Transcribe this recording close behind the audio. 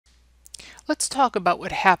Let's talk about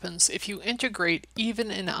what happens if you integrate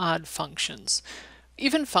even and odd functions.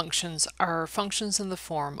 Even functions are functions in the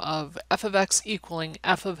form of f of x equaling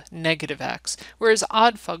f of negative x, whereas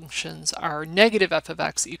odd functions are negative f of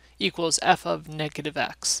x equals f of negative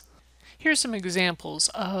x. Here's some examples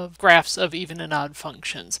of graphs of even and odd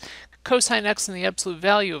functions. Cosine x and the absolute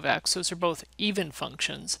value of x, those are both even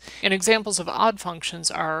functions. And examples of odd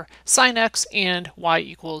functions are sine x and y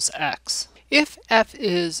equals x. If f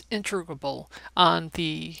is integrable on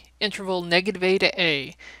the interval negative a to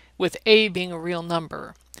a, with a being a real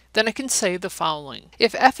number, then I can say the following.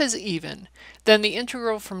 If f is even, then the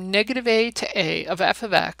integral from negative a to a of f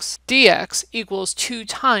of x dx equals 2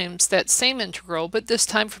 times that same integral, but this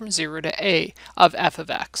time from 0 to a of f of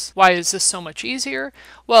x. Why is this so much easier?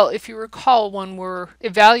 Well, if you recall, when we're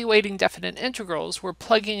evaluating definite integrals, we're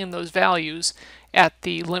plugging in those values at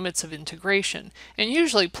the limits of integration. And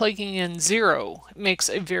usually plugging in 0 makes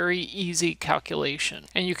a very easy calculation.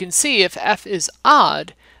 And you can see if f is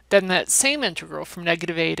odd, then that same integral from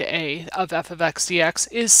negative a to a of f of x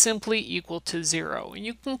dx is simply equal to 0. And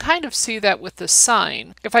you can kind of see that with the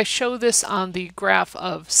sine. If I show this on the graph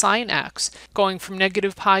of sine x going from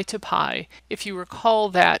negative pi to pi, if you recall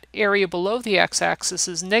that area below the x-axis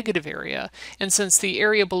is negative area, and since the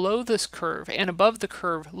area below this curve and above the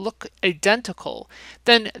curve look identical,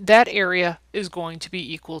 then that area is going to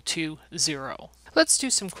be equal to 0. Let's do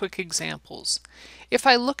some quick examples. If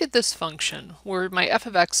I look at this function, where my f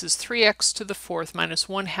of x is 3x to the fourth minus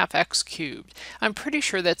 1/2 x cubed, I'm pretty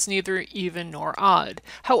sure that's neither even nor odd.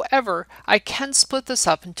 However, I can split this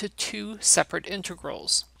up into two separate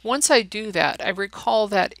integrals. Once I do that, I recall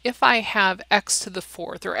that if I have x to the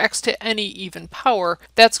fourth, or x to any even power,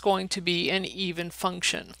 that's going to be an even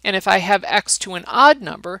function. And if I have x to an odd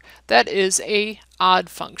number, that is a odd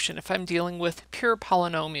function if I'm dealing with pure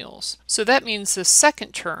polynomials. So that means the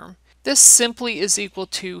second term, this simply is equal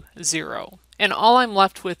to 0. And all I'm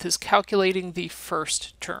left with is calculating the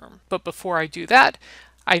first term. But before I do that,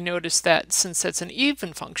 I notice that since it's an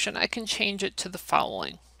even function, I can change it to the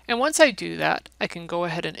following. And once I do that, I can go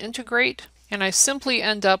ahead and integrate, and I simply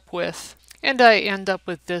end up with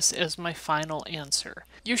this as my final answer.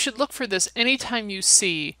 You should look for this anytime you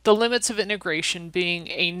see the limits of integration being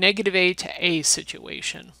a negative a to a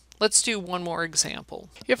situation. Let's do one more example.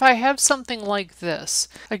 If I have something like this,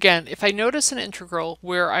 again, if I notice an integral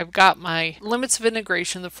where I've got my limits of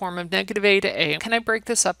integration in the form of negative a to a, can I break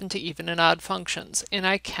this up into even and odd functions? And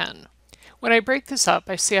I can. When I break this up,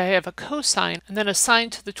 I see I have a cosine and then a sine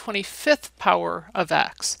to the 25th power of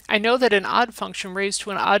x. I know that an odd function raised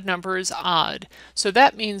to an odd number is odd, so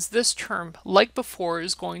that means this term, like before,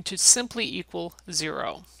 is going to simply equal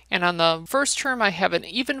 0. And on the first term, I have an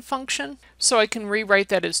even function, so I can rewrite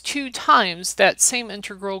that as 2 times that same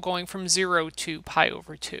integral going from 0 to pi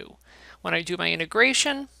over 2. When I do my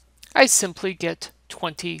integration, I simply get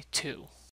 22.